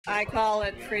I call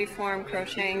it free-form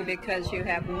crocheting because you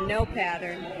have no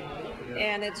pattern,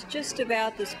 and it's just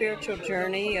about the spiritual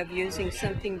journey of using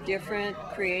something different,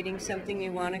 creating something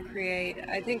you want to create.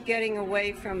 I think getting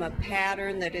away from a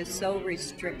pattern that is so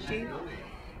restrictive,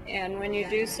 and when you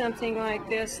do something like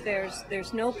this,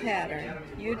 there's no pattern.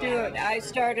 You do it. I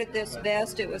started this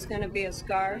vest, it was going to be a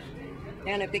scarf,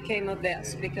 and it became a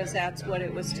vest because that's what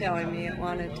it was telling me it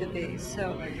wanted to be.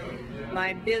 So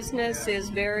my business is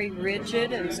very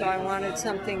rigid, and so I wanted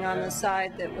something on the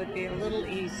side that would be a little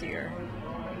easier.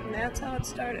 And that's how it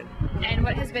started. And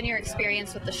what has been your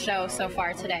experience with the show so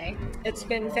far today? It's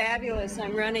been fabulous.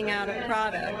 I'm running out of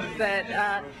product, but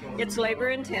it's labor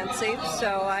intensive,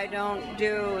 so I don't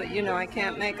do, I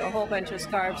can't make a whole bunch of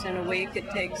scarves in a week. It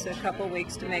takes a couple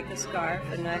weeks to make a scarf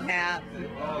and a hat.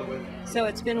 So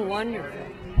it's been wonderful.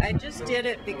 I just did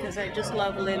it because I just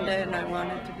love Linda and I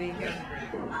wanted to be here.